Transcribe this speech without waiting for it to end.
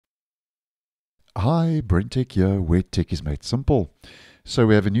Hi, BrenTech here, where tech is made simple. So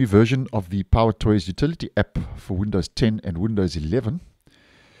we have a new version of the PowerToys utility app for Windows 10 and Windows 11,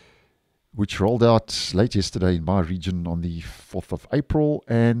 which rolled out late yesterday in my region on the 4th of April.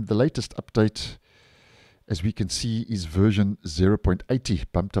 And the latest update, as we can see, is version 0.80,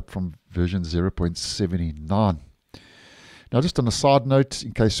 bumped up from version 0.79. Now, just on a side note,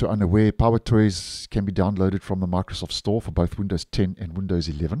 in case you're unaware, PowerToys can be downloaded from the Microsoft Store for both Windows 10 and Windows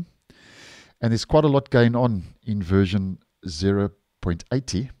 11. And there's quite a lot going on in version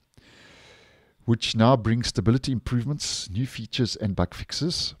 0.80, which now brings stability improvements, new features, and bug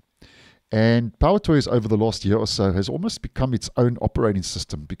fixes. And PowerToys over the last year or so has almost become its own operating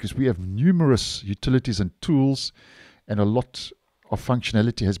system because we have numerous utilities and tools, and a lot of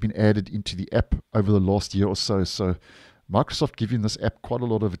functionality has been added into the app over the last year or so. So Microsoft giving this app quite a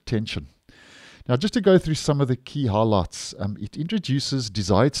lot of attention. Now, just to go through some of the key highlights, it introduces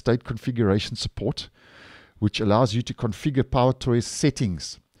desired state configuration support, which allows you to configure PowerToys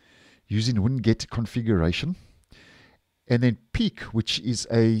settings using WinGet configuration. And then Peek, which is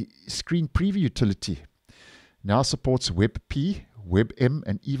a screen preview utility, now supports WebP, WebM,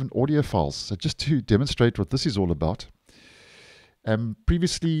 and even audio files. So just to demonstrate what this is all about,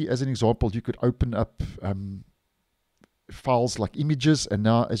 previously, as an example, you could open up files like images, and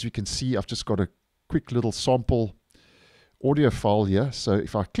now, as you can see, I've just got a quick little sample audio file here. So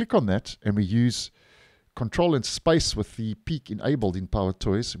if I click on that and we use Control and Space with the Peek enabled in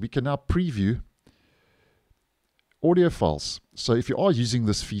PowerToys, we can now preview audio files. So if you are using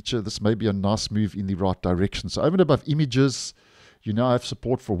this feature, this may be a nice move in the right direction. So over and above images, you now have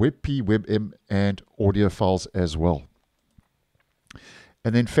support for WebP, WebM, and audio files as well.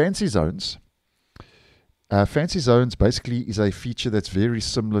 And then Fancy Zones. Fancy Zones basically is a feature that's very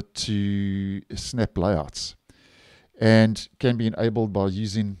similar to snap layouts and can be enabled by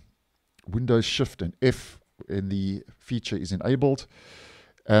using Windows Shift and F when the feature is enabled.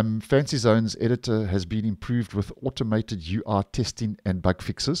 Fancy Zones editor has been improved with automated UI testing and bug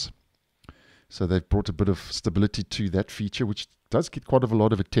fixes. So they've brought a bit of stability to that feature, which does get quite a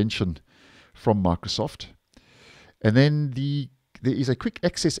lot of attention from Microsoft. And then there is a quick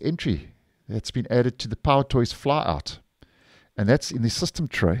access entry that's been added to the PowerToys flyout, and that's in the system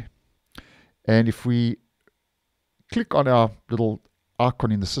tray. And if we click on our little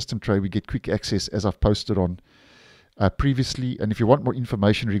icon in the system tray, we get quick access, as I've posted on previously. And if you want more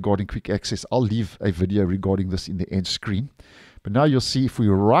information regarding quick access, I'll leave a video regarding this in the end screen. But now you'll see if we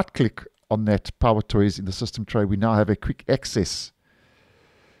right click on that PowerToys in the system tray, we now have a quick access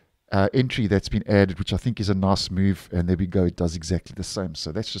entry that's been added, which I think is a nice move. And there we go, it does exactly the same.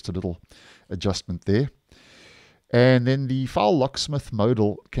 So that's just a little adjustment there. And then the file locksmith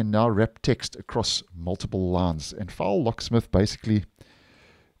modal can now wrap text across multiple lines. And file locksmith basically,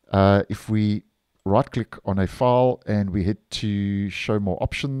 if we right click on a file and we hit to show more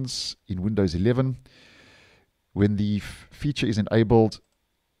options in Windows 11, when the feature is enabled,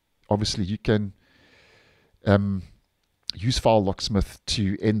 obviously you can use file locksmith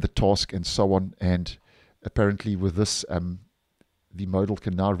to end the task and so on. And apparently with this, the modal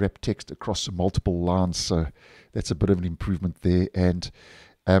can now wrap text across multiple lines. So that's a bit of an improvement there. And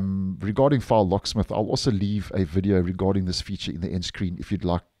regarding file locksmith, I'll also leave a video regarding this feature in the end screen if you'd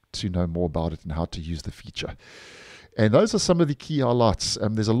like to know more about it and how to use the feature. And those are some of the key highlights.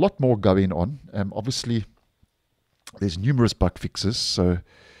 There's a lot more going on. Obviously, there's numerous bug fixes. So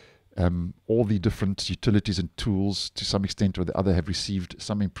all the different utilities and tools, to some extent or the other, have received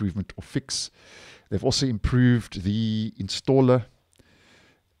some improvement or fix. They've also improved the installer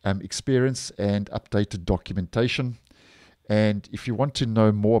experience and updated documentation. And if you want to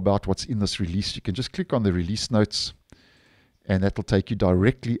know more about what's in this release, you can just click on the release notes, and that will take you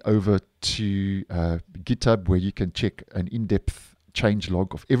directly over to GitHub, where you can check an in-depth change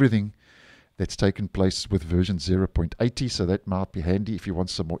log of everything that's taken place with version 0.80. So that might be handy if you want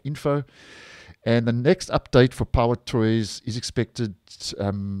some more info. And the next update for PowerToys is expected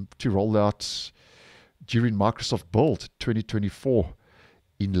to roll out during Microsoft Build 2024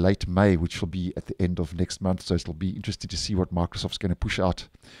 in late May, which will be at the end of next month. So it'll be interesting to see what Microsoft's going to push out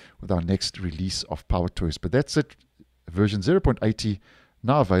with our next release of PowerToys. But that's it. Version 0.80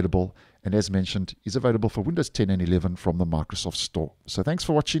 now available, and as mentioned, is available for Windows 10 and 11 from the Microsoft Store. So thanks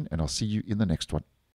for watching, and I'll see you in the next one.